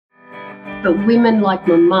But women like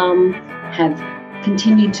my mum have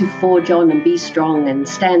continued to forge on and be strong and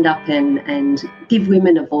stand up and give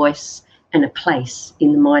women a voice and a place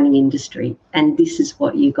in the mining industry. And this is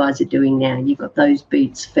what you guys are doing now. You've got those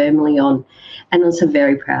boots firmly on, and I'm so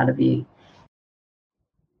very proud of you.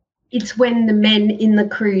 It's when the men in the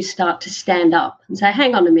crew start to stand up and say,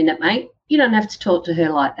 hang on a minute, mate, you don't have to talk to her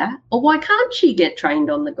like that. Or why can't she get trained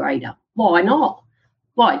on the grader? Why not?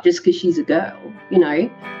 Why? Just because she's a girl, you know?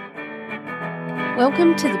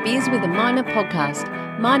 Welcome to the Beers with a Miner podcast.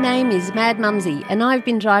 My name is Mad Mumsy and I've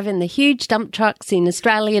been driving the huge dump trucks in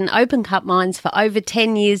Australian open cut mines for over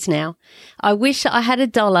 10 years now. I wish I had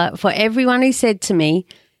 $1 for everyone who said to me,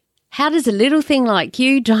 how does a little thing like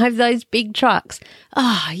you drive those big trucks?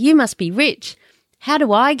 You must be rich. How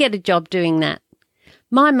do I get a job doing that?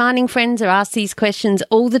 My mining friends are asked these questions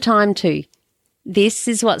all the time too. This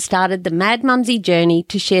is what started the Mad Mumsy journey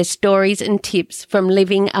to share stories and tips from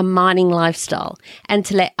living a mining lifestyle and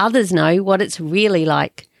to let others know what it's really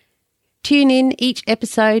like. Tune in each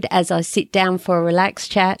episode as I sit down for a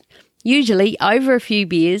relaxed chat, usually over a few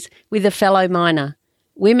beers, with a fellow miner.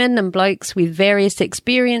 Women and blokes with various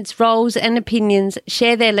experience, roles and opinions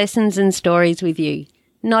share their lessons and stories with you.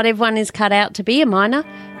 Not everyone is cut out to be a miner,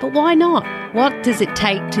 but why not? What does it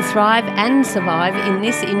take to thrive and survive in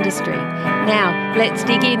this industry? Now, let's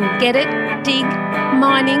dig in. Get it? Dig.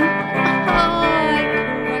 Mining.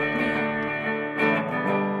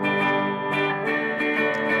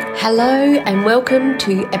 Hello and welcome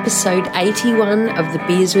to episode 81 of the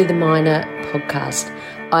Beers with a Miner podcast.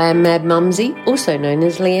 I am Mad Mumsy, also known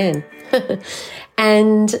as Leanne.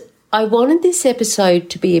 And I wanted this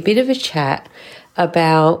episode to be a bit of a chat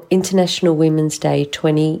about International Women's Day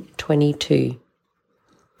 2022.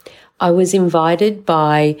 I was invited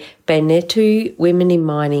by Benetu Women in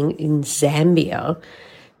Mining in Zambia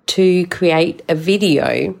to create a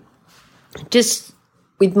video just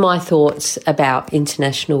with my thoughts about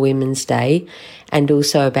International Women's Day and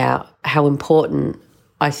also about how important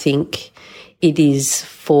I think it is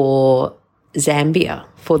for Zambia,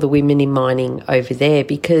 for the women in mining over there,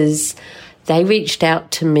 because they reached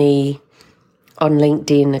out to me on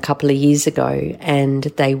LinkedIn a couple of years ago and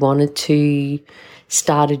they wanted to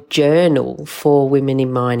start a journal for women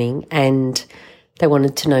in mining and they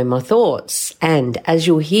wanted to know my thoughts. And as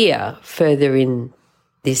you'll hear further in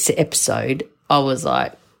this episode, I was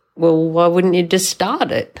like, well, why wouldn't you just start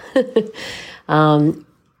it?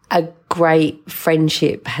 A great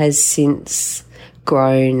friendship has since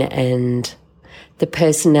grown and the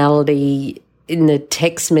personality in the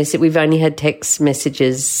text message, we've only had text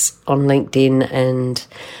messages on LinkedIn and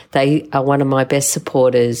they are one of my best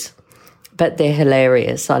supporters, but they're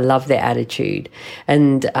hilarious. I love their attitude.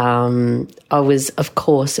 And I was, of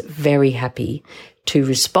course, very happy to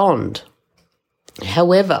respond.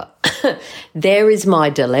 However, there is my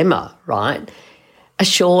dilemma, right? A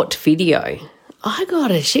short video. I got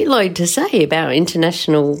a shitload to say about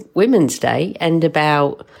International Women's Day and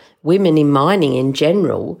about women in mining in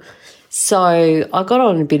general. So I got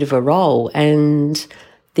on a bit of a roll and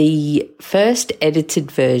the first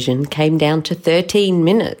edited version came down to 13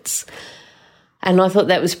 minutes. And I thought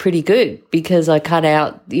that was pretty good because I cut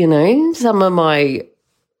out, some of my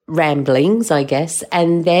ramblings, I guess.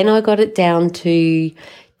 And then I got it down to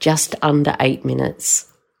just under 8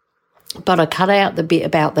 minutes. But I cut out the bit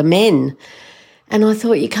about the men. And I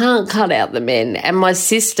thought, you can't cut out the men. And my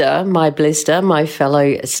sister, my blister, my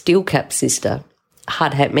fellow steel cap sister,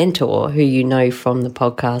 Hard Hat Mentor, who you know from the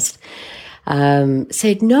podcast,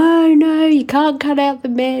 said, no, you can't cut out the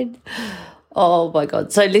men. Oh, my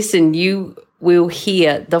God. So listen, you will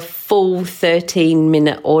hear the full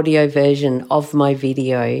 13-minute audio version of my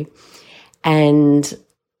video, and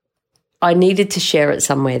I needed to share it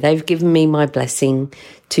somewhere. They've given me my blessing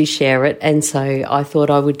to share it, and so I thought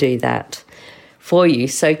I would do that for you.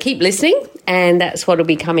 So keep listening, and that's what will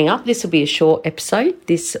be coming up. This will be a short episode,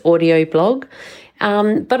 this audio blog.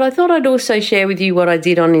 But I thought I'd also share with you what I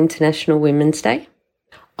did on International Women's Day.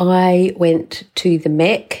 I went to the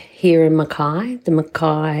MEC here in Mackay, the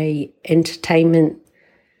Mackay Entertainment,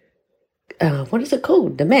 what is it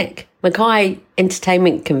called? The MEC, Mackay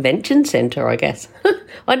Entertainment Convention Centre, I guess.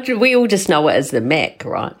 We all just know it as the MEC,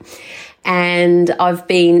 right? And I've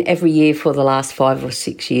been every year for the last 5 or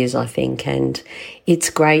 6 years, I think, and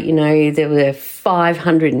it's great. There were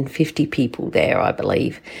 550 people there, I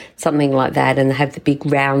believe, something like that, and they have the big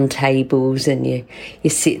round tables and you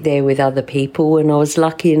sit there with other people. And I was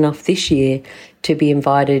lucky enough this year to be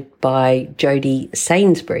invited by Jodie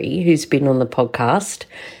Sainsbury, who's been on the podcast,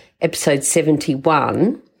 episode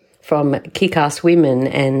 71, from Kick-Ass Women,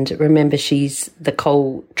 and remember, she's the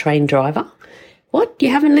coal train driver What? You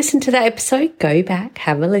haven't listened to that episode? Go back,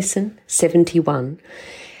 have a listen. 71.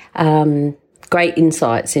 Great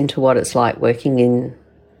insights into what it's like working in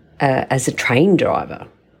as a train driver.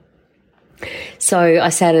 So I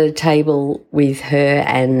sat at a table with her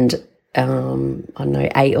and,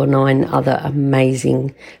 8 or 9 other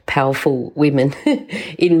amazing, powerful women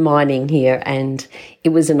in mining here, and it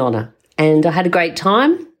was an honour. And I had a great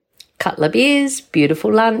time, couple of beers,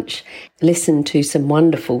 beautiful lunch, listened to some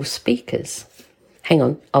wonderful speakers. Hang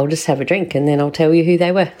on, I'll just have a drink and then I'll tell you who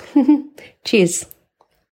they were. Cheers.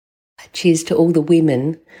 Cheers to all the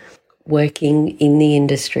women working in the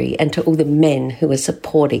industry and to all the men who are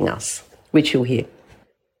supporting us, which you'll hear.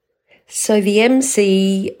 So the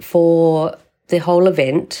MC for the whole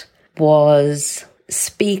event was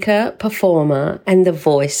speaker, performer, and the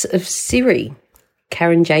voice of Siri,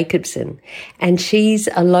 Karen Jacobson. And she's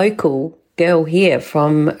a local girl here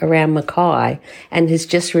from around Mackay and has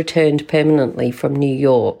just returned permanently from New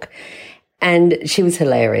York. And she was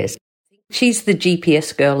hilarious. She's the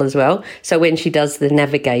GPS girl as well. So when she does the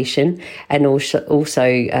navigation and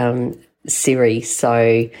also Siri,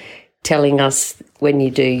 so telling us when you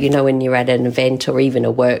do, when you're at an event or even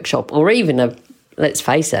a workshop or even let's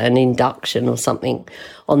face it, an induction or something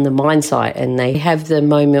on the mine site, and they have the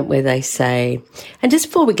moment where they say, and just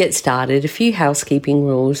before we get started, a few housekeeping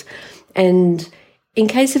rules, and in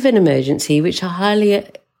case of an emergency, which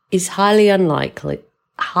is highly unlikely,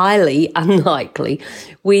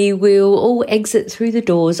 we will all exit through the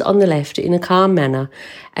doors on the left in a calm manner.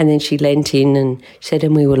 And then she leant in and said,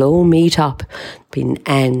 and we will all meet up in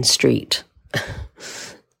Ann Street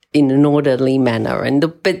in an orderly manner.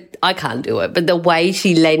 But I can't do it. But the way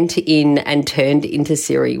she leant in and turned into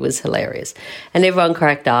Siri was hilarious. And everyone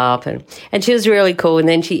cracked up and she was really cool. And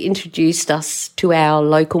then she introduced us to our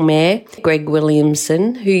local mayor, Greg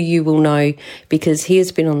Williamson, who you will know because he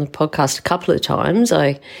has been on the podcast a couple of times.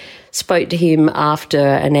 I spoke to him after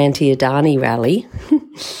an anti-Adani rally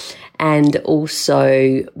and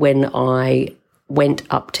also when I went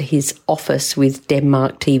up to his office with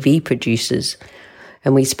Denmark TV producers.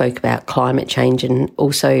 And we spoke about climate change and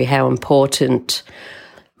also how important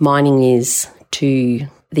mining is to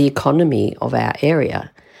the economy of our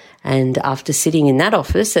area. And after sitting in that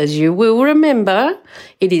office, as you will remember,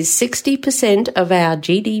 it is 60% of our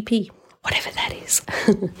GDP, whatever that is.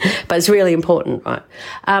 But it's really important, right?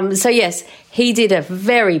 So, yes, he did a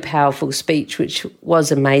very powerful speech, which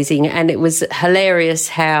was amazing. And it was hilarious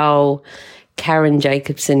how Karen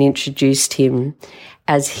Jacobson introduced him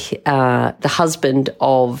as the husband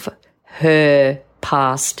of her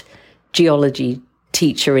past geology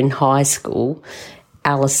teacher in high school,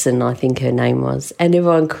 Alison, I think her name was, and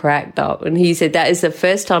everyone cracked up. And he said, that is the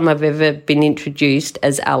first time I've ever been introduced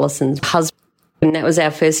as Alison's husband. And that was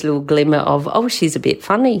our first little glimmer of, oh, she's a bit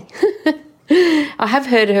funny. I have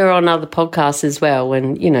heard her on other podcasts as well,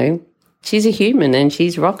 and, she's a human and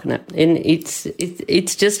she's rocking it. And it's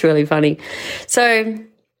just really funny. So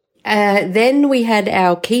then we had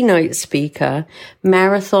our keynote speaker,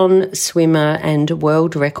 marathon swimmer and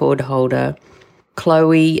world record holder,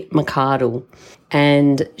 Chloe McArdle.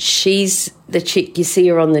 And she's the chick, you see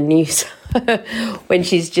her on the news when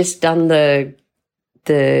she's just done the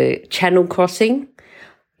channel crossing,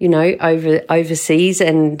 overseas,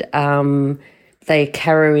 and they're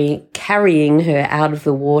carrying her out of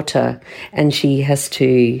the water and she has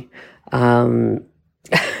to go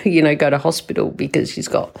to hospital because she's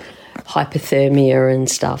got hypothermia and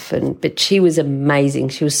stuff. But she was amazing.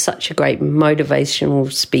 She was such a great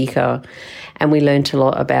motivational speaker, and we learnt a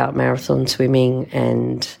lot about marathon swimming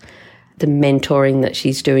and the mentoring that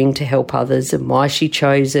she's doing to help others and why she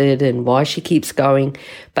chose it and why she keeps going.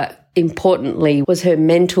 But importantly was her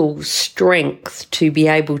mental strength to be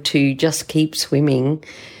able to just keep swimming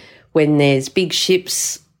when there's big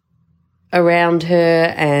ships around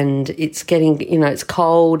her and it's getting, it's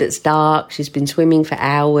cold, it's dark, she's been swimming for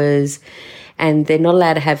hours and they're not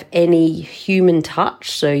allowed to have any human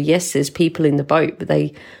touch. So yes, there's people in the boat, but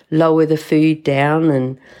they lower the food down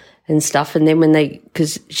and stuff. And then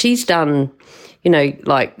because she's done,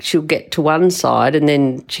 she'll get to one side and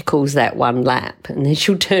then she calls that one lap and then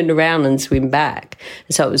she'll turn around and swim back.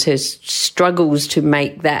 And so it was her struggles to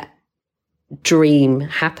make that dream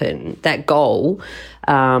happen, that goal,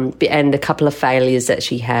 and a couple of failures that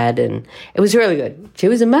she had, and it was really good. She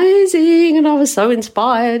was amazing and I was so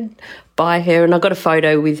inspired by her, and I got a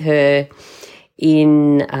photo with her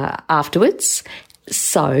in afterwards.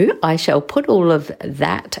 So I shall put all of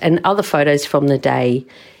that and other photos from the day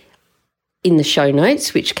in the show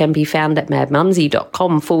notes, which can be found at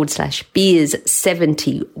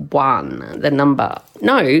madmumsy.com/beers71. The number,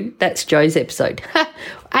 no, that's Joe's episode.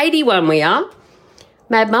 81 we are.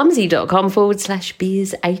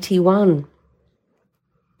 madmumsy.com/beers81.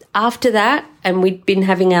 After that, and we'd been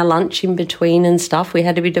having our lunch in between and stuff, we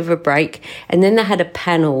had a bit of a break, and then they had a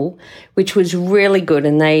panel, which was really good,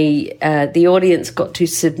 and the audience got to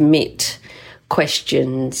submit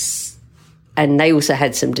questions, and they also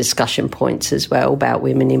had some discussion points as well about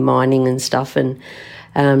women in mining and stuff, and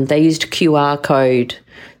they used a QR code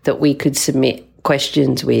that we could submit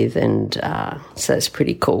questions with, and so that's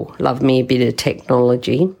pretty cool. Love me a bit of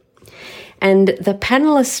technology. And the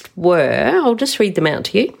panellists were, I'll just read them out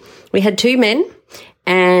to you. We had 2 men,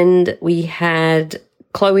 and we had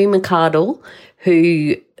Chloe McArdle,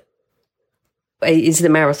 who is the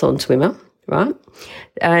marathon swimmer, right?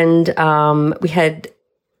 And we had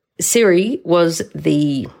Siri was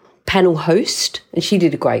the panel host, and she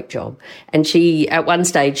did a great job. And she, at one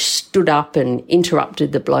stage, stood up and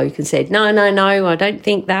interrupted the bloke and said, no, I don't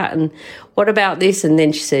think that, and what about this? And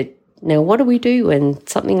then she said, now, what do we do when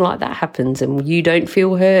something like that happens and you don't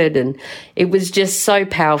feel heard? And it was just so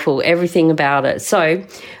powerful, everything about it. So,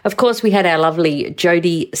 of course, we had our lovely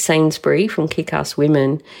Jodie Sainsbury from Kick-Ass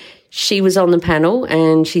Women. She was on the panel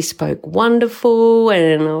and she spoke wonderful,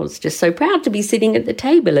 and I was just so proud to be sitting at the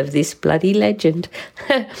table of this bloody legend.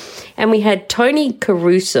 And we had Tony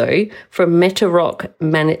Caruso from Meta Rock,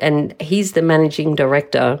 and he's the managing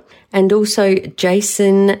director, and also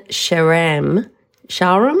Jason Sharam,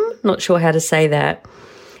 not sure how to say that,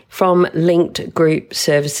 from Linked Group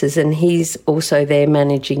Services, and he's also their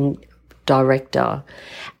managing director.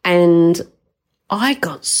 And I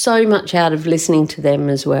got so much out of listening to them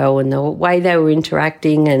as well, and the way they were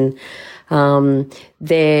interacting, and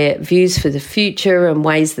their views for the future and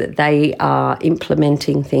ways that they are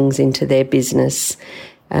implementing things into their business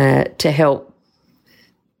to help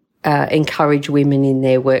encourage women in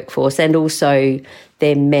their workforce, and also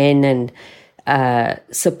their men, and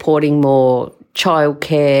supporting more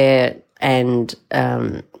childcare and,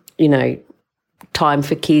 time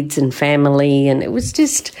for kids and family. And it was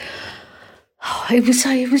just,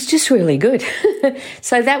 it was just really good.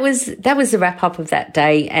 So that was the wrap up of that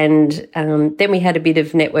day. And then we had a bit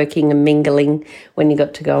of networking and mingling when you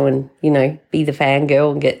got to go and, be the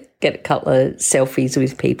fangirl and get a couple of selfies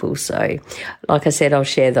with people. So, like I said, I'll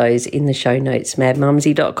share those in the show notes,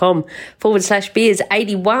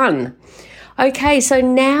 madmumsy.com/beers81. Okay, so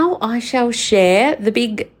now I shall share the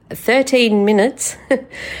big 13 minutes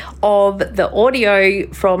of the audio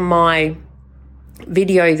from my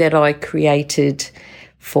video that I created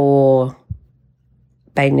for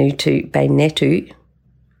Bainetu.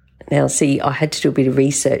 Now, see, I had to do a bit of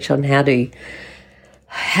research on how to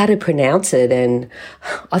pronounce it, and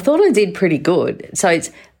I thought I did pretty good. So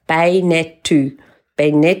it's Bainetu,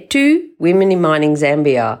 Women in Mining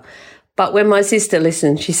Zambia. But when my sister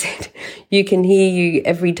listened, she said, you can hear you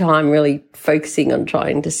every time really focusing on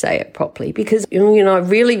trying to say it properly, because, I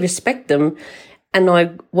really respect them, and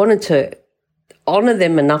I wanted to honour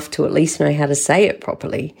them enough to at least know how to say it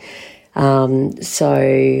properly.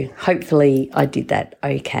 So hopefully I did that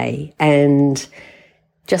okay. And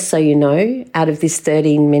just so you know, out of this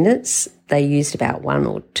 13 minutes, they used about 1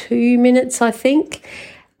 or 2 minutes, I think,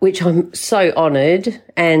 which I'm so honoured,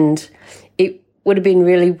 and would have been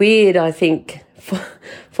really weird, I think,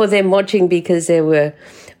 for them watching, because there were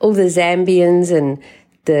all the Zambians and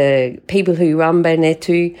the people who run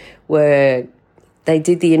Bainetu they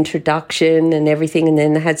did the introduction and everything, and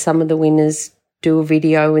then they had some of the winners do a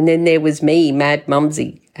video, and then there was me, Mad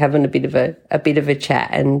Mumsy, having a bit of a chat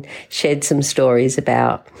and shared some stories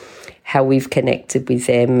about how we've connected with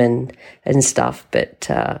them and stuff. But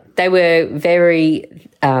they were very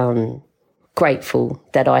grateful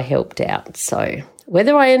that I helped out. So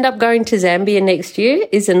whether I end up going to Zambia next year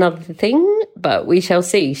is another thing, but we shall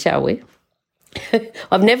see, shall we?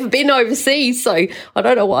 I've never been overseas, so I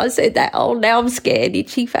don't know why I said that. Oh, now I'm scared,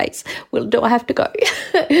 itchy face. Well, do I have to go?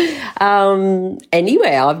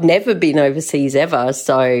 Anyway, I've never been overseas ever.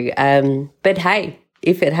 So, but hey,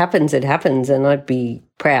 if it happens, it happens. And I'd be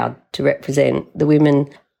proud to represent the women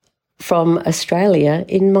from Australia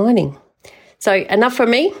in mining. So enough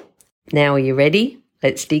from me. Now, are you ready?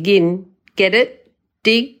 Let's dig in. Get it?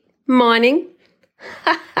 Dig mining.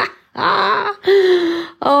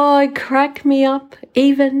 Oh, crack me up,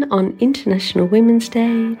 even on International Women's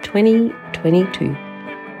Day 2022.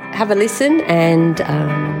 Have a listen, and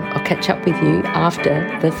I'll catch up with you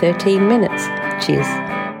after the 13 minutes. Cheers.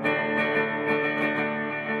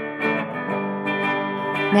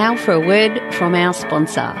 Now for a word from our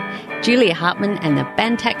sponsor, Julia Hartman and the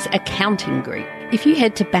Bantax Accounting Group. If you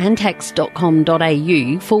head to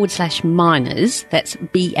bantax.com.au/miners, that's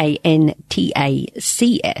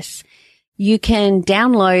BANTACS, you can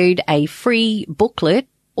download a free booklet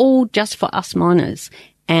all just for us miners.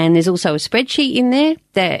 And there's also a spreadsheet in there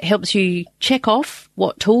that helps you check off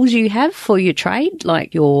what tools you have for your trade,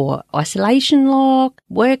 like your isolation lock,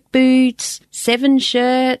 work boots, 7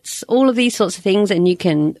 shirts, all of these sorts of things. And you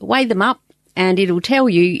can weigh them up and it'll tell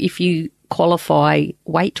you if you qualify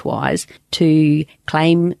weight-wise to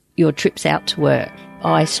claim your trips out to work.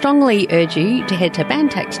 I strongly urge you to head to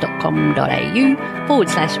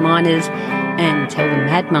bantax.com.au/miners and tell them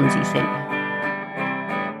Mad Mumsy sent you.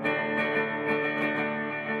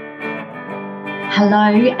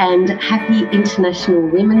 Hello and happy International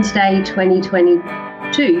Women's Day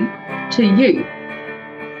 2022 to you.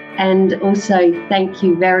 And also thank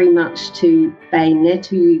you very much to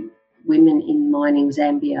Bainetu Women in Mining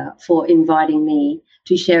Zambia for inviting me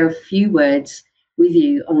to share a few words with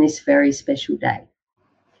you on this very special day.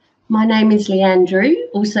 My name is Leanne Drew,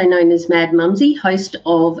 also known as Mad Mumsy, host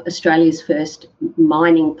of Australia's first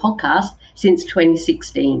mining podcast since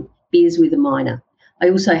 2016, Beers with a Miner. I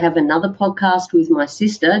also have another podcast with my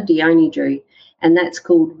sister, Dione Drew, and that's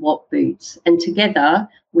called What Boots. And together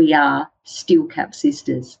we are Steel Cap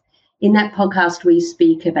Sisters. In that podcast, we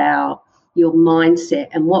speak about your mindset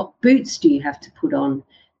and what boots do you have to put on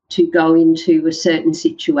to go into a certain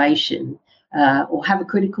situation or have a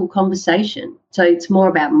critical conversation. So it's more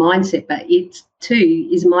about mindset, but it too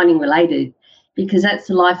is mining related because that's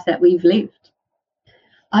the life that we've lived.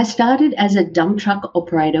 I started as a dump truck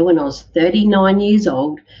operator when I was 39 years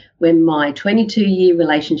old when my 22-year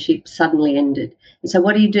relationship suddenly ended. And so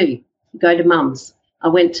what do? You go to Mum's. I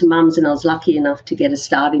went to Mum's and I was lucky enough to get a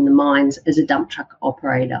start in the mines as a dump truck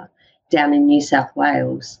operator down in New South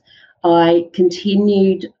Wales. I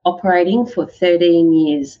continued operating for 13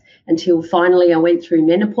 years until finally I went through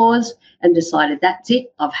menopause and decided that's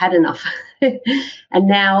it, I've had enough. And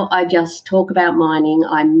now I just talk about mining.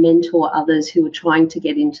 I mentor others who are trying to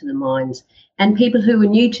get into the mines and people who are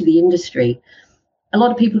new to the industry. A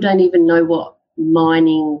lot of people don't even know what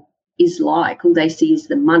mining is like. All they see is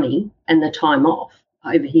the money and the time off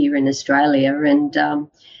over here in Australia. And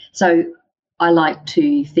so I like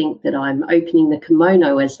to think that I'm opening the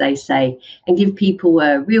kimono, as they say, and give people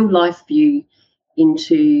a real life view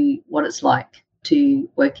into what it's like to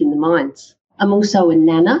work in the mines. I'm also a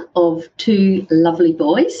nana of 2 lovely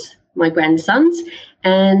boys, my grandsons,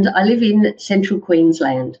 and I live in central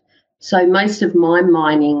Queensland. So most of my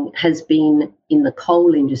mining has been in the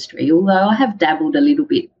coal industry, although I have dabbled a little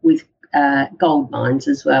bit with gold mines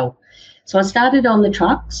as well. So I started on the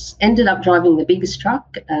trucks, ended up driving the biggest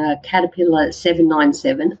truck, Caterpillar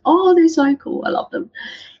 797. Oh, they're so cool. I love them.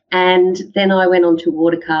 And then I went on to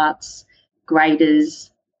water carts,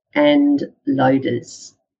 graders and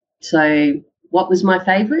loaders. So what was my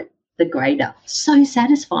favourite? The grader. So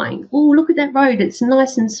satisfying. Oh, look at that road. It's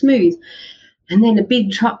nice and smooth. And then a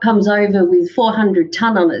big truck comes over with 400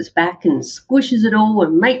 tonne on its back and squishes it all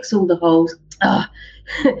and makes all the holes.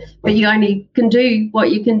 But you only can do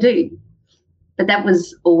what you can do. But that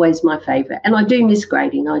was always my favourite. And I do miss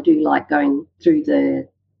grading. I do like going through the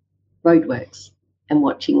roadworks and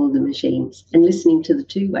watching all the machines and listening to the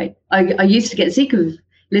two-way. I used to get sick of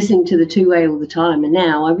listening to the two-way all the time, and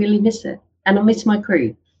now I really miss it. And I miss my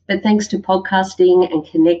crew. But thanks to podcasting and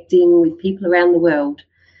connecting with people around the world,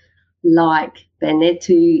 like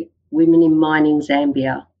Bainetu Women in Mining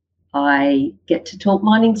Zambia, I get to talk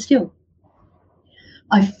mining still.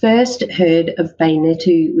 I first heard of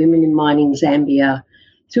Bainetu Women in Mining Zambia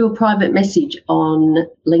through a private message on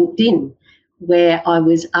LinkedIn, where I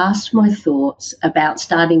was asked my thoughts about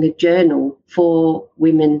starting a journal for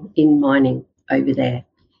women in mining over there.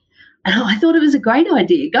 And I thought it was a great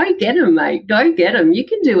idea. Go get them, mate. Go get them. You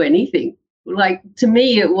can do anything. Like, to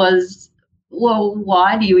me, it was, well,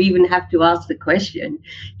 why do you even have to ask the question?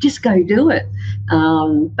 Just go do it.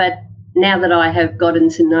 But now that I have gotten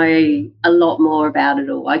to know a lot more about it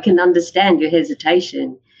all, I can understand your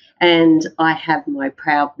hesitation. And I have my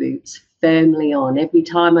proud boots firmly on every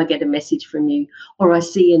time I get a message from you or I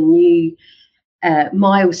see a new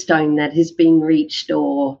milestone that has been reached,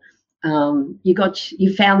 or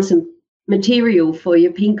you found some material for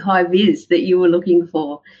your pink high vis that you were looking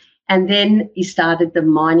for. And then you started the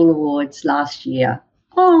Mining Awards last year.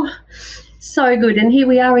 Oh, so good. And here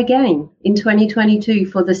we are again in 2022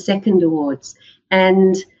 for the second awards.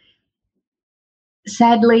 And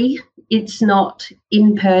sadly, it's not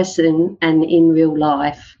in person and in real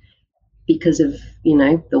life because of,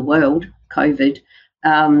 the world, COVID.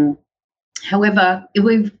 However,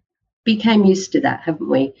 we've became used to that, haven't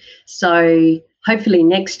we? So hopefully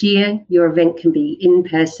next year your event can be in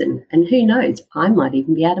person. And who knows, I might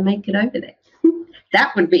even be able to make it over there.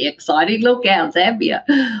 That would be exciting. Look out, Zambia.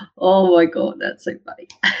 Oh, my God, that's so funny.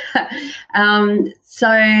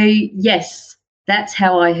 So, yes, that's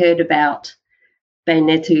how I heard about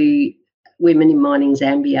Bainetu Women in Mining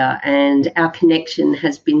Zambia, and our connection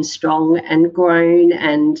has been strong and grown,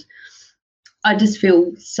 and I just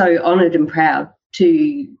feel so honoured and proud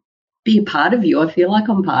to be a part of you. I feel like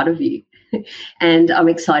I'm part of you. And I'm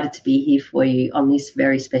excited to be here for you on this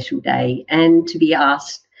very special day and to be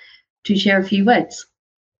asked to share a few words.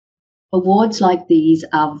 Awards like these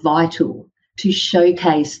are vital to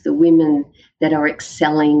showcase the women that are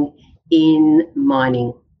excelling in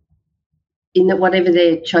mining, in whatever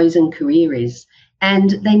their chosen career is.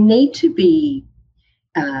 And they need to be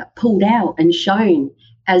pulled out and shown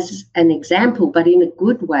as an example, but in a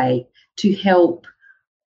good way, to help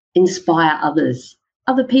inspire others.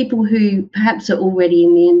 Other people who perhaps are already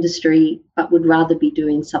in the industry but would rather be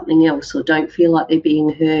doing something else, or don't feel like they're being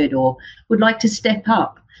heard, or would like to step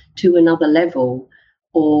up to another level,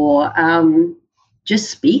 or just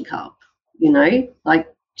speak up, like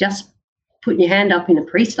just putting your hand up in a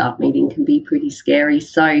pre-start meeting can be pretty scary.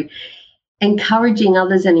 So encouraging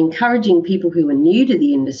others and encouraging people who are new to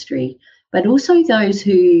the industry, but also those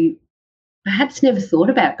who perhaps never thought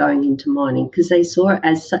about going into mining because they saw it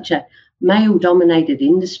as such a male-dominated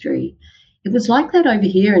industry. It was like that over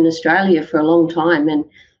here in Australia for a long time, and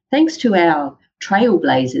thanks to our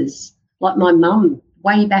trailblazers, like my mum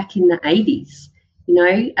way back in the 80s,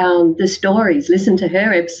 the stories, listen to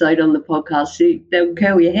her episode on the podcast, they'll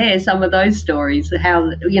curl your hair, some of those stories,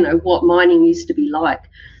 how, what mining used to be like.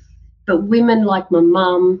 But women like my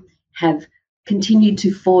mum have continued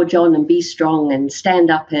to forge on and be strong and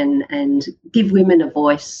stand up and give women a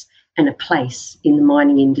voice and a place in the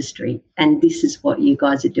mining industry. And this is what you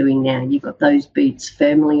guys are doing now. You've got those boots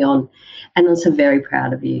firmly on, and I'm so very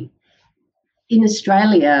proud of you. In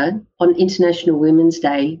Australia, on International Women's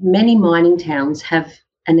Day, many mining towns have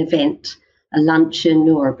an event, a luncheon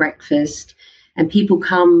or a breakfast, and people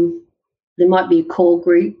come. There might be a core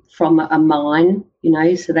group from a mine,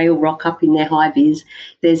 so they all rock up in their high-vis.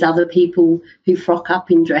 There's other people who frock up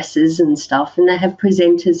in dresses and stuff, and they have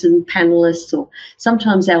presenters and panellists, or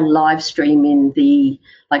sometimes they'll live stream in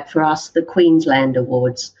for us, the Queensland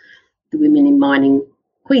Awards, the Women in Mining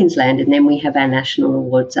Queensland, and then we have our national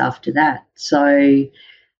awards after that. So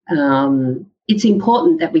it's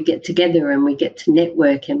important that we get together and we get to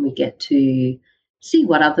network and we get to see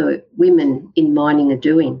what other women in mining are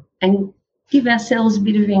doing and give ourselves a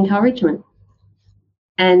bit of encouragement.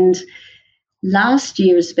 And last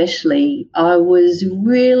year especially, I was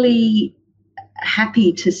really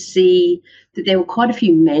happy to see that there were quite a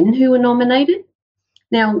few men who were nominated.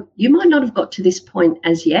 Now, you might not have got to this point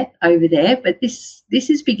as yet over there, but this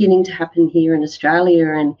is beginning to happen here in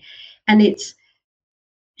Australia, and it's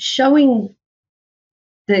showing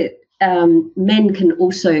that men can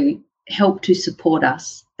also help to support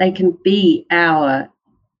us. They can be our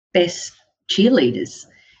best cheerleaders,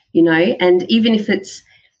 and even if it's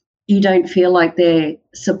you don't feel like they're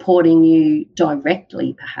supporting you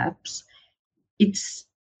directly, perhaps, it's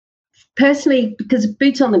personally because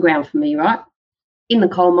boots on the ground for me, right? In the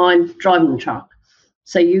coal mine, driving the truck.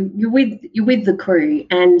 So you're with the crew,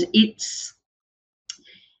 and it's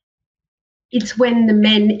when the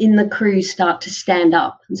men in the crew start to stand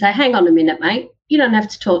up and say, hang on a minute, mate, you don't have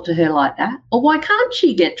to talk to her like that. Or why can't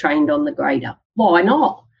she get trained on the grader? Why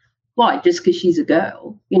not? Why? Just because she's a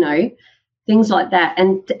girl, things like that.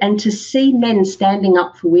 And to see men standing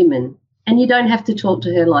up for women, and you don't have to talk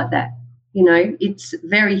to her like that. It's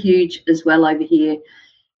very huge as well over here,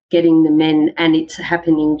 getting the men, and it's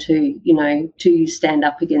happening to stand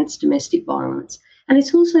up against domestic violence. And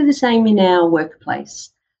it's also the same in our workplace,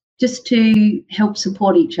 just to help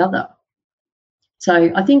support each other.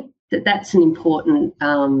 So I think that's an important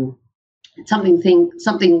something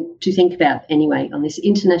to think about anyway on this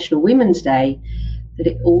International Women's Day, that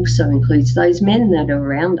it also includes those men that are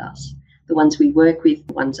around us, the ones we work with,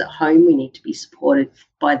 the ones at home. We need to be supported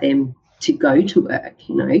by them to go to work,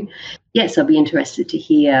 Yes, I'll be interested to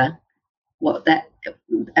hear what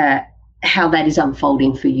how that is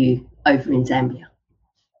unfolding for you over in Zambia.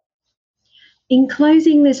 In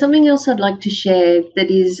closing, there's something else I'd like to share that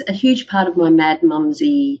is a huge part of my Mad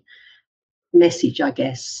Mumsy message, I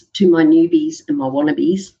guess, to my newbies and my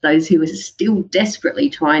wannabes, those who are still desperately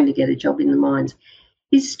trying to get a job in the mines,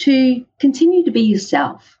 is to continue to be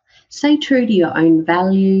yourself. Stay true to your own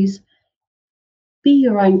values, be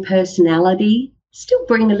your own personality, still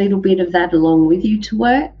bring a little bit of that along with you to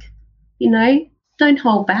work, don't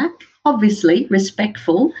hold back, obviously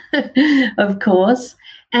respectful, of course,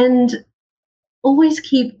 and always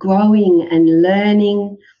keep growing and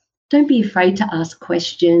learning don't be afraid to ask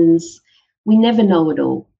questions. We never know it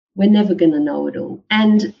all. We're never going to know it all.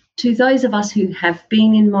 And to those of us who have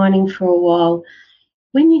been in mining for a while,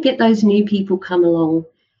 when you get those new people come along,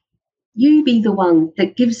 you be the one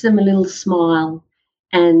that gives them a little smile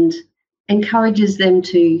and encourages them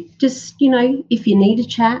to just, if you need a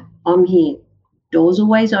chat, I'm here. Door's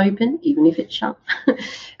always open, even if it's shut.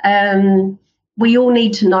 We all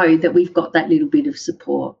need to know that we've got that little bit of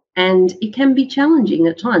support. And it can be challenging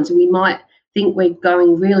at times. We might think we're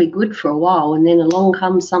going really good for a while, and then along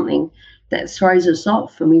comes something that throws us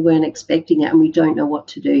off and we weren't expecting it and we don't know what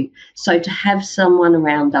to do. So to have someone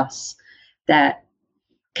around us that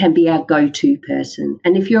can be our go-to person.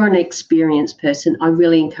 And if you're an experienced person, I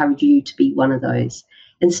really encourage you to be one of those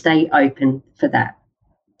and stay open for that.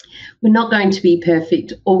 We're not going to be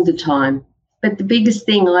perfect all the time, but the biggest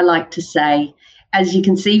thing I like to say, as you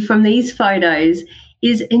can see from these photos,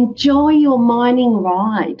 is enjoy your mining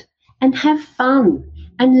ride and have fun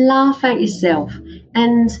and laugh at yourself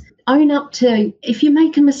and own up to, if you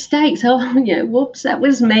make a mistake, so, whoops, that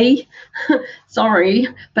was me, sorry,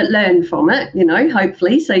 but learn from it,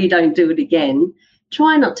 hopefully, so you don't do it again.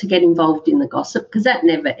 Try not to get involved in the gossip because that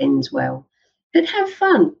never ends well. But have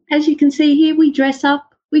fun. As you can see here, we dress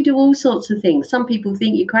up, we do all sorts of things. Some people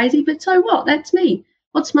think you're crazy, but so what? That's me.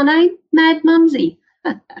 What's my name? Mad Mumsy.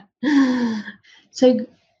 So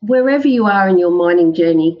wherever you are in your mining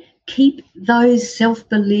journey, keep those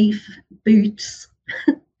self-belief boots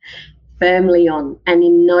firmly on, and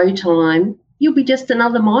in no time you'll be just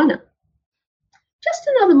another miner. Just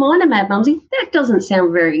another miner, Mad Mumsy. That doesn't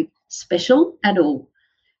sound very special at all.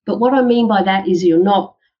 But what I mean by that is you're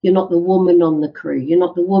not the woman on the crew. You're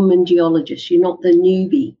not the woman geologist. You're not the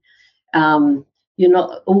newbie. You're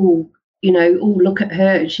not, look at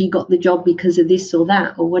her. She got the job because of this or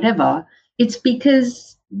that or whatever. It's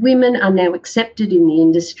because women are now accepted in the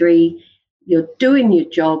industry. You're doing your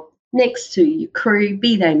job next to your crew,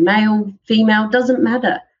 be they male, female, doesn't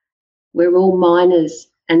matter. We're all miners,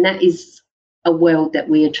 and that is a world that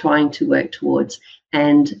we are trying to work towards.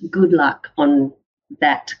 And good luck on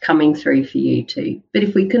that coming through for you too. But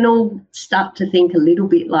if we can all start to think a little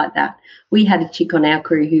bit like that. We had a chick on our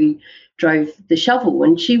crew who drove the shovel,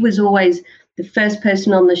 and she was always the first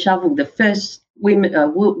person on the shovel, the first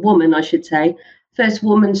woman, I should say, first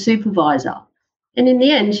woman supervisor. And in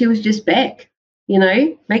the end, she was just Beck.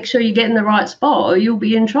 Make sure you get in the right spot or you'll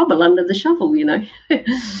be in trouble under the shovel,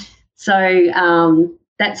 So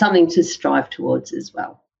that's something to strive towards as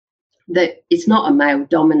well. That it's not a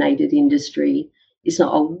male-dominated industry. It's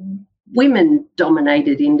not a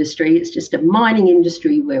women-dominated industry. It's just a mining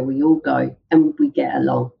industry where we all go and we get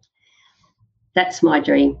along. That's my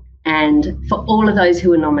dream. And for all of those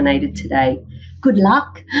who are nominated today, good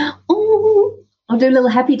luck. Oh, I'll do a little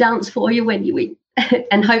happy dance for you when you win.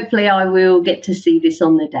 And hopefully I will get to see this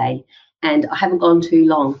on the day. And I haven't gone too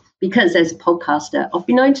long because as a podcaster, I've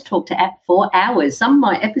been known to talk to 4 hours. Some of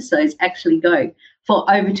my episodes actually go for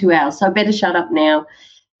over 2 hours. So I better shut up now.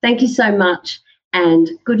 Thank you so much. And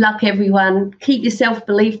good luck, everyone. Keep your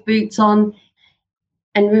self-belief boots on.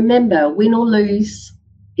 And remember, win or lose,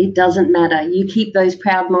 it doesn't matter. You keep those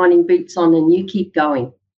proud mining boots on and you keep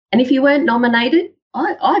going. And if you weren't nominated,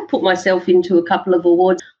 I put myself into a couple of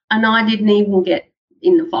awards and I didn't even get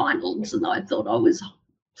in the finals. And I thought I was,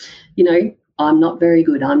 I'm not very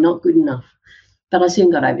good. I'm not good enough. But I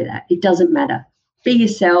soon got over that. It doesn't matter. Be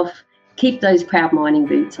yourself. Keep those proud mining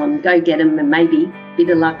boots on. Go get them, and maybe, bit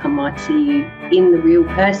of luck, I might see you in the real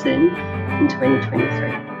person in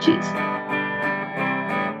 2023. Cheers.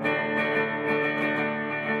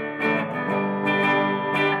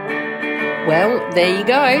 Well, there you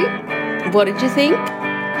go. What did you think?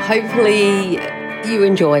 Hopefully you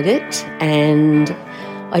enjoyed it. And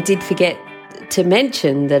I did forget to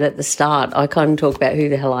mention that at the start I kind of talk about who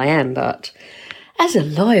the hell I am, but as a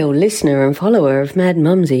loyal listener and follower of Mad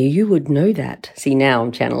Mumsy, you would know that. See, now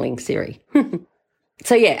I'm channeling Siri.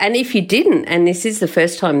 So, yeah, and if you didn't, and this is the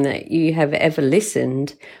first time that you have ever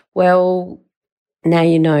listened, well, now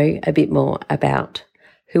you know a bit more about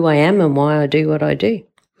who I am and why I do what I do.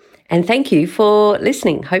 And thank you for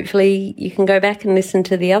listening. Hopefully you can go back and listen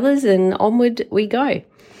to the others, and onward we go.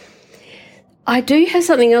 I do have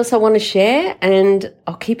something else I want to share, and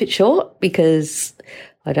I'll keep it short because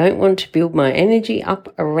I don't want to build my energy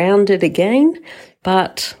up around it again,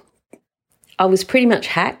 but I was pretty much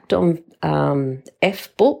hacked on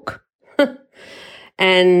F-Book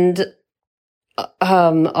and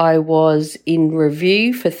I was in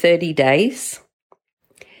review for 30 days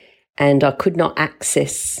and I could not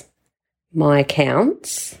access my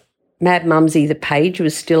accounts. Mad Mumsy, the page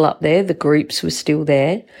was still up there, the groups were still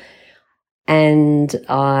there. and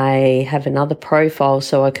I have another profile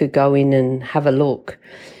so I could go in and have a look.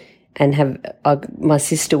 And my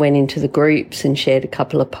sister went into the groups and shared a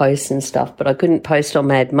couple of posts and stuff, but I couldn't post on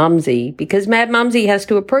Mad Mumsy because Mad Mumsy has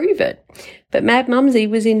to approve it. But Mad Mumsy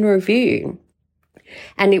was in review,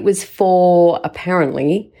 and it was for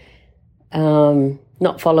apparently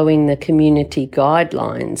not following the community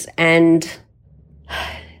guidelines. And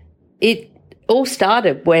it all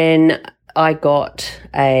started when I got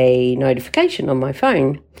a notification on my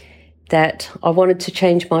phone that I wanted to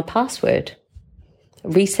change my password.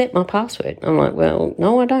 Reset my password. I'm like, well,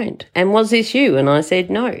 no, I don't. And was this you? And I said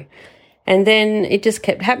no. And then it just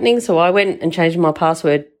kept happening. So I went and changed my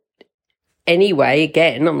password anyway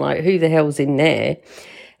again. I'm like, who the hell's in there?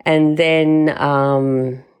 And then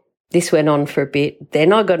this went on for a bit.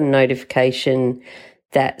 Then I got a notification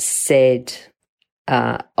that said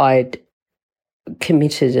I'd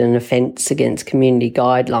committed an offence against community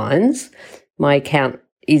guidelines. My account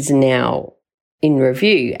is now in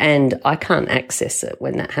review, and I can't access it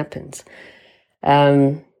when that happens.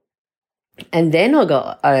 And then I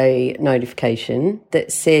got a notification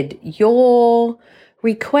that said your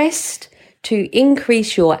request to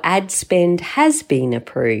increase your ad spend has been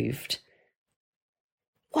approved.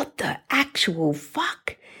 What the actual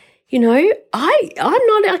fuck? You know,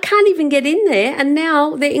 I can't even get in there, and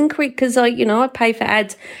now they're increased because I pay for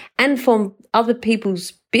ads and for other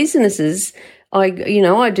people's businesses. I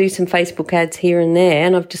do some Facebook ads here and there,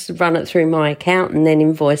 and I've just run it through my account and then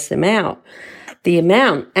invoice them out the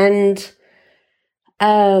amount. And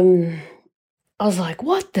I was like,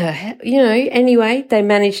 what the hell? Anyway, they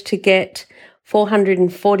managed to get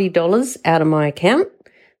 $440 out of my account,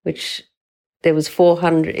 which there was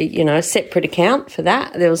 400, a separate account for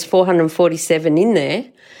that. There was 447 in there.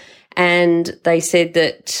 And they said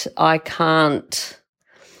that I can't,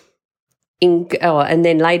 and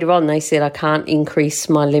then later on they said I can't increase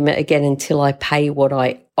my limit again until I pay what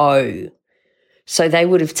I owe. So they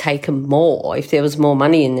would have taken more if there was more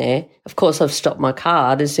money in there. Of course, I've stopped my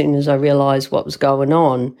card as soon as I realised what was going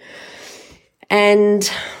on.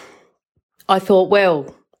 And I thought,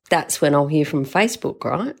 well, that's when I'll hear from Facebook,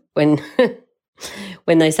 right?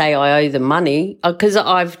 When they say I owe them money, because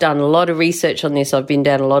I've done a lot of research on this. I've been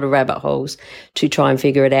down a lot of rabbit holes to try and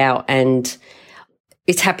figure it out, and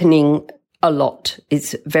it's happening a lot.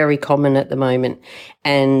 It's very common at the moment.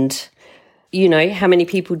 And, how many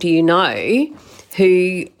people do you know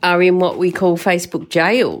who are in what we call Facebook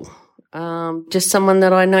jail? Just someone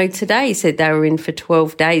that I know today said they were in for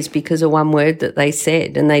 12 days because of one word that they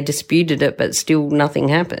said, and they disputed it, but still nothing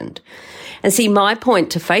happened. And see, my point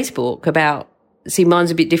to Facebook mine's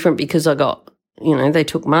a bit different because I got, they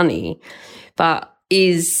took money, but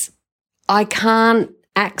I can't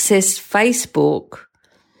access Facebook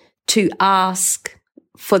to ask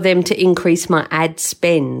for them to increase my ad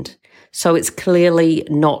spend. So it's clearly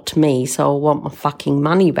not me. So I want my fucking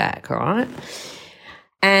money back, right?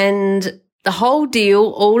 And the whole deal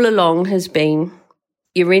all along has been,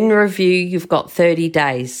 you're in review, you've got 30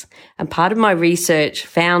 days. And part of my research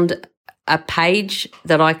found a page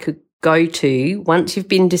that I could go to once you've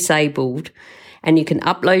been disabled, and you can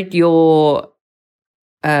upload your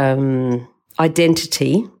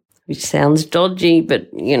identity, which sounds dodgy, but,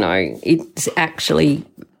 it's actually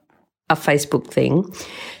a Facebook thing.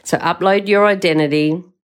 So upload your identity,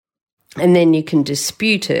 and then you can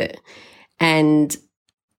dispute it. And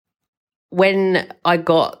when I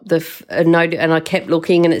got a note, and I kept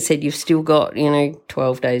looking, and it said you've still got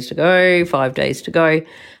 12 days to go, 5 days to go,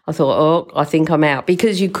 I thought, I think I'm out,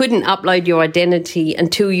 because you couldn't upload your identity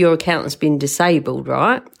until your account's been disabled,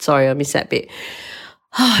 right? Sorry, I missed that bit.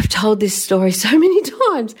 I've told this story so many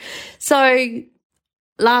times. So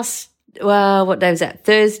what day was that?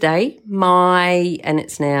 Thursday, and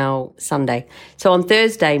it's now Sunday. So on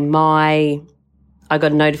Thursday, I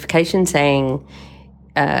got a notification saying,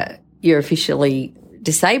 you're officially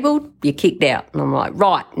disabled, you're kicked out. And I'm like,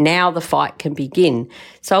 right, now the fight can begin.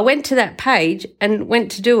 So I went to that page and went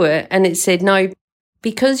to do it, and it said, no,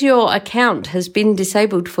 because your account has been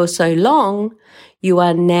disabled for so long, you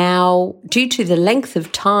are now, due to the length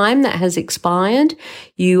of time that has expired,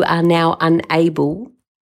 you are now unable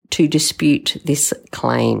to dispute this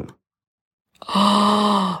claim.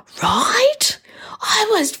 Oh, right? I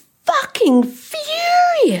was fucking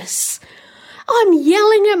furious. I'm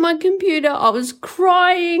yelling at my computer. I was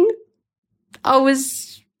crying.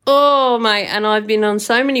 Mate, and I've been on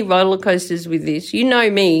so many roller coasters with this. You know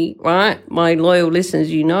me, right? My loyal listeners,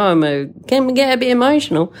 can get a bit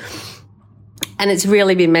emotional. And it's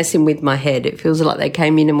really been messing with my head. It feels like they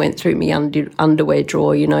came in and went through my underwear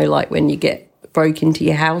drawer, like when you get broke into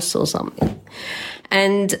your house or something.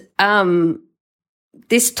 And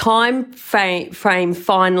this time frame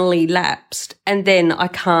finally lapsed, and then they're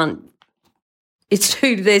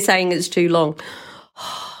saying it's too long.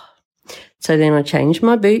 So then I changed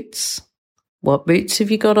my boots. What boots have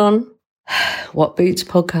you got on? What Boots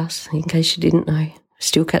podcast, in case you didn't know.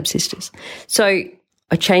 Steel Cap Sisters. So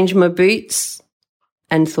I changed my boots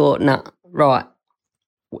and thought, nah, right,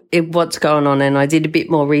 what's going on? And I did a bit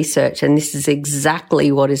more research, and this is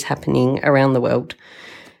exactly what is happening around the world.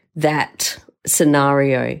 That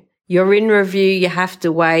scenario. You're in review, you have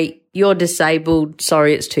to wait, you're disabled,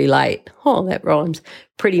 sorry, it's too late. Oh, that rhymes.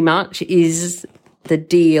 Pretty much is the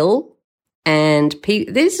deal. And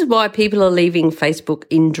this is why people are leaving Facebook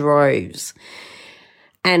in droves,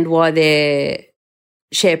 and why their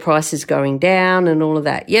share price is going down and all of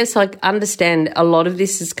that. Yes, I understand a lot of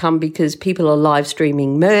this has come because people are live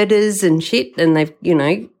streaming murders and shit, and they've,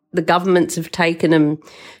 the governments have taken them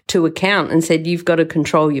to account and said, you've got to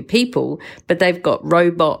control your people, but they've got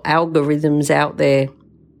robot algorithms out there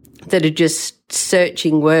that are just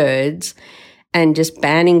searching words and just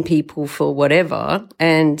banning people for whatever.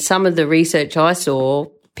 And some of the research I saw,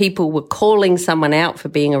 people were calling someone out for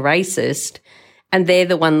being a racist, and they're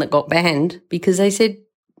the one that got banned because they said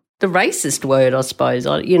the racist word, I suppose,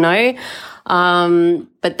 But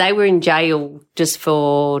they were in jail just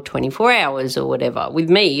for 24 hours or whatever. With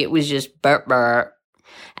me, it was just burp, burp.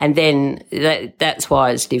 And then that's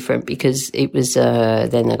why it's different, because it was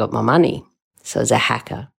then they got my money. So as a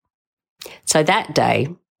hacker. So that day,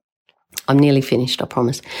 I'm nearly finished, I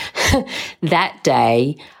promise. That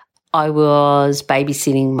day, I was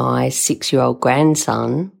babysitting my 6-year-old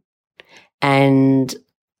grandson, and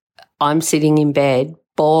I'm sitting in bed,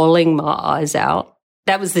 bawling my eyes out.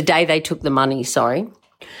 That was the day they took the money, sorry.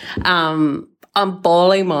 I'm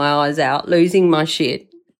bawling my eyes out, losing my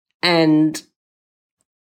shit, and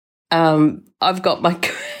I've got my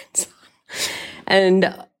grandson,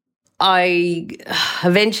 and I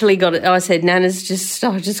eventually got it. I said, Nana's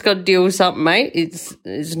I just got to deal with something, mate.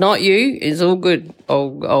 It's not you. It's all good.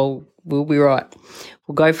 We'll be right.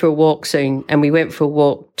 We'll go for a walk soon. And we went for a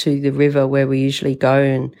walk to the river where we usually go.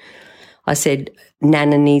 And I said,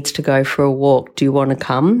 Nana needs to go for a walk. Do you want to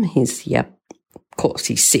come? He's, yep. Of course,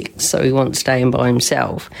 he's 6, so he wants staying by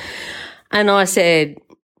himself. And I said,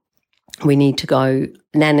 we need to go.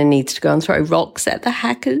 Nana needs to go and throw rocks at the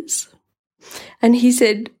hackers. And he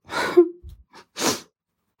said,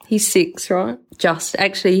 he's 6, right?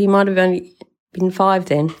 Actually, he might have only been 5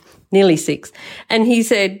 then, nearly 6. And he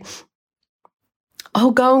said,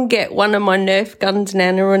 I'll go and get one of my Nerf guns,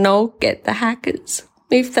 Nana, and I'll get the hackers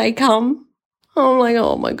if they come. I'm like,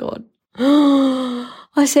 oh, my God.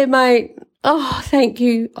 I said, mate, thank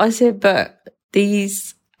you. I said, but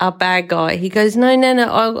these are bad guys. He goes, no, Nana,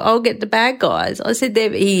 I'll get the bad guys. I said,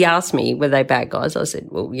 he asked me, were they bad guys? I said,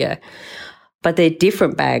 well, yeah. But they're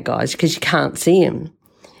different bad guys because you can't see them.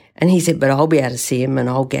 And he said, but I'll be able to see them and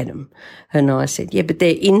I'll get them. And I said, yeah, but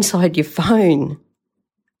they're inside your phone.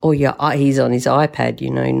 Or he's on his iPad,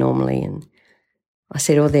 normally. And I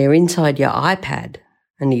said, they're inside your iPad.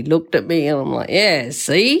 And he looked at me and I'm like, yeah,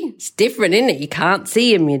 see? It's different, isn't it? You can't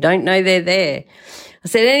see them. You don't know they're there. I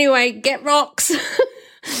said, anyway, get rocks.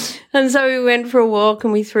 And so we went for a walk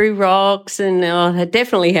and we threw rocks, and it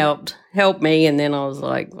definitely helped me. And then I was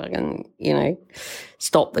like, fucking,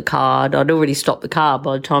 stop the car. I'd already stopped the car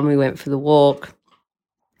by the time we went for the walk.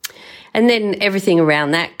 And then everything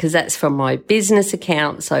around that, because that's from my business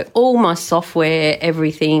account. So all my software,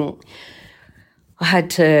 everything, I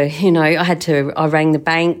rang the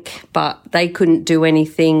bank, but they couldn't do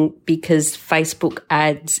anything because Facebook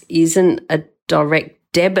ads isn't a direct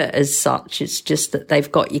debit as such. It's just that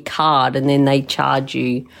they've got your card and then they charge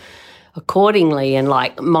you accordingly. And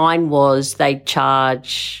like mine was, they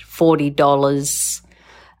charge $40.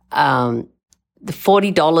 The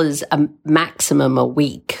 $40 a maximum a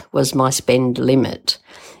week was my spend limit.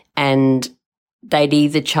 And they'd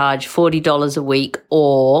either charge $40 a week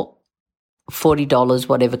or $40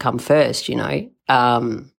 whatever come first, No,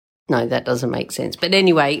 that doesn't make sense. But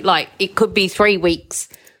anyway, like it could be 3 weeks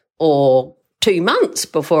or 2 months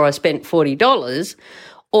before I spent $40,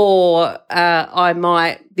 or I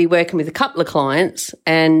might be working with a couple of clients,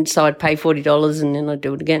 and so I'd pay $40 and then I'd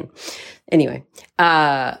do it again. Anyway,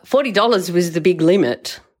 $40 was the big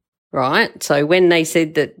limit, right? So when they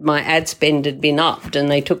said that my ad spend had been upped and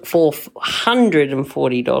they took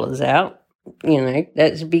 $440 out,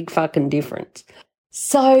 that's a big fucking difference.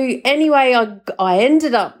 So anyway, I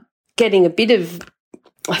ended up getting a bit of,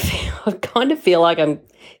 I kind of feel like I'm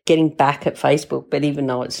getting back at Facebook, but even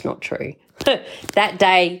though it's not true. That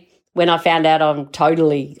day when I found out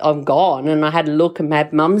I'm gone, and I had a look and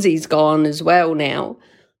Mad Mumsy's gone as well now.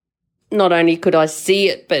 Not only could I see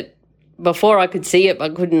it, but before I could see it, I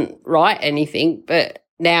couldn't write anything, but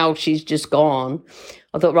now she's just gone.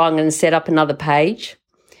 I thought, right, I'm going to set up another page.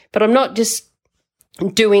 But I'm not just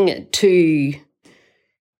doing it to,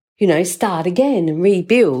 start again and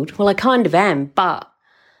rebuild. Well, I kind of am, but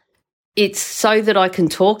it's so that I can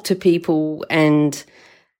talk to people and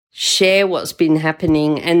share what's been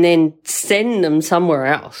happening and then send them somewhere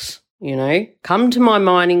else, Come to my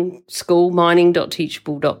mining school,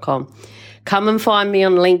 mining.teachable.com. Come and find me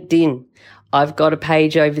on LinkedIn. I've got a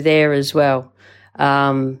page over there as well,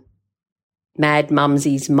 Mad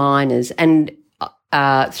Mumsy's Miners. And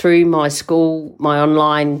through my school, my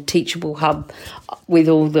online Teachable Hub with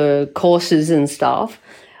all the courses and stuff,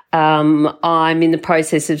 I'm in the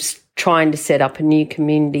process of trying to set up a new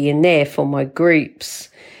community in there for my groups.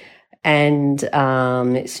 And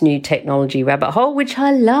it's New Technology Rabbit Hole, which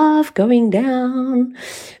I love going down,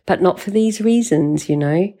 but not for these reasons,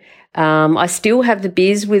 I still have the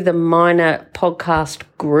Biz with a Miner podcast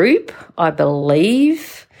group, I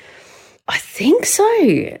believe. I think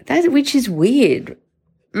so, which is weird.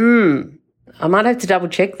 I might have to double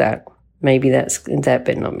check that. Maybe that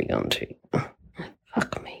better not be gone too.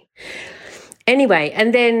 Fuck me. Anyway,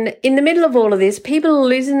 and then in the middle of all of this, people are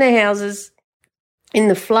losing their houses in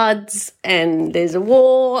the floods, and there's a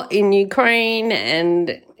war in Ukraine,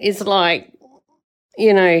 and it's like,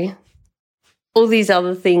 all these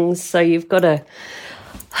other things. So you've got to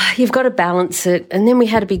balance it. And then we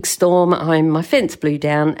had a big storm at home. My fence blew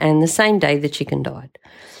down, and the same day the chicken died.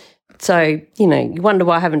 So, you wonder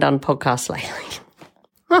why I haven't done podcasts lately.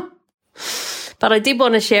 But I did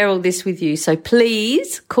want to share all this with you. So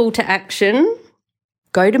please, call to action,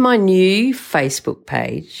 go to my new Facebook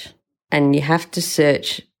page, and you have to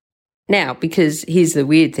search now, because here's the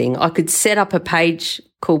weird thing. I could set up a page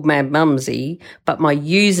called Mad Mumsy, but my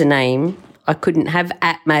username, I couldn't have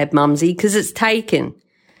 @MadMumsy because it's taken.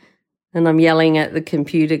 And I'm yelling at the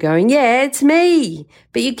computer going, yeah, it's me,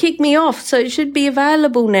 but you kicked me off, so it should be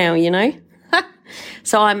available now,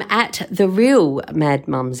 So I'm at The Real Mad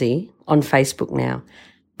Mumsy on Facebook now.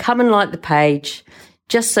 Come and like the page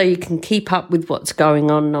just so you can keep up with what's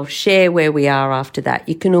going on, and I'll share where we are after that.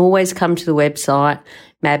 You can always come to the website,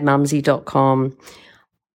 madmumsy.com.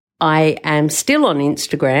 I am still on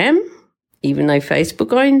Instagram, even though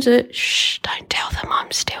Facebook owns it. Shh, don't tell them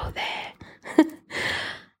I'm still there.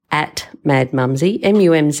 At Mad Mumsy,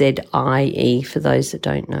 MUMZIE for those that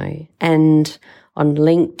don't know. And on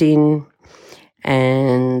LinkedIn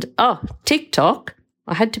and, TikTok.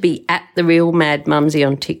 I had to be at The Real Mad Mumsy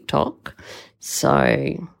on TikTok. So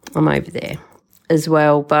I'm over there as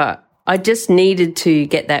well. But I just needed to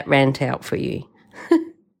get that rant out for you.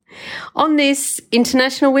 On this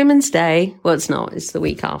International Women's Day, well, it's not, it's the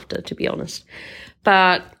week after, to be honest.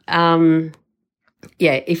 But,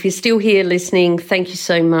 if you're still here listening, thank you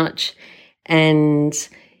so much. And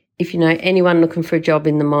if you know anyone looking for a job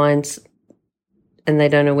in the mines and they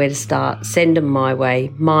don't know where to start, send them my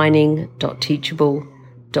way,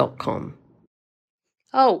 mining.teachable.com.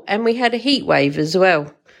 Oh, and we had a heat wave as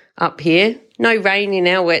well up here. No rain in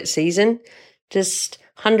our wet season, just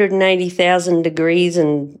 180,000 degrees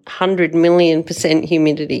and 100 million%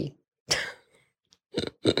 humidity.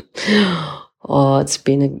 Oh, it's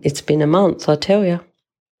been a month, I tell you.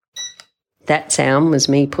 That sound was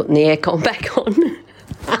me putting the aircon back on.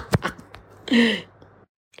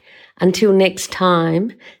 Until next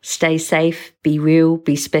time, stay safe, be real,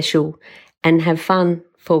 be special, and have fun,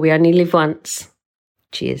 for we only live once.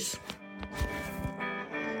 Cheers.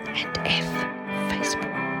 And F.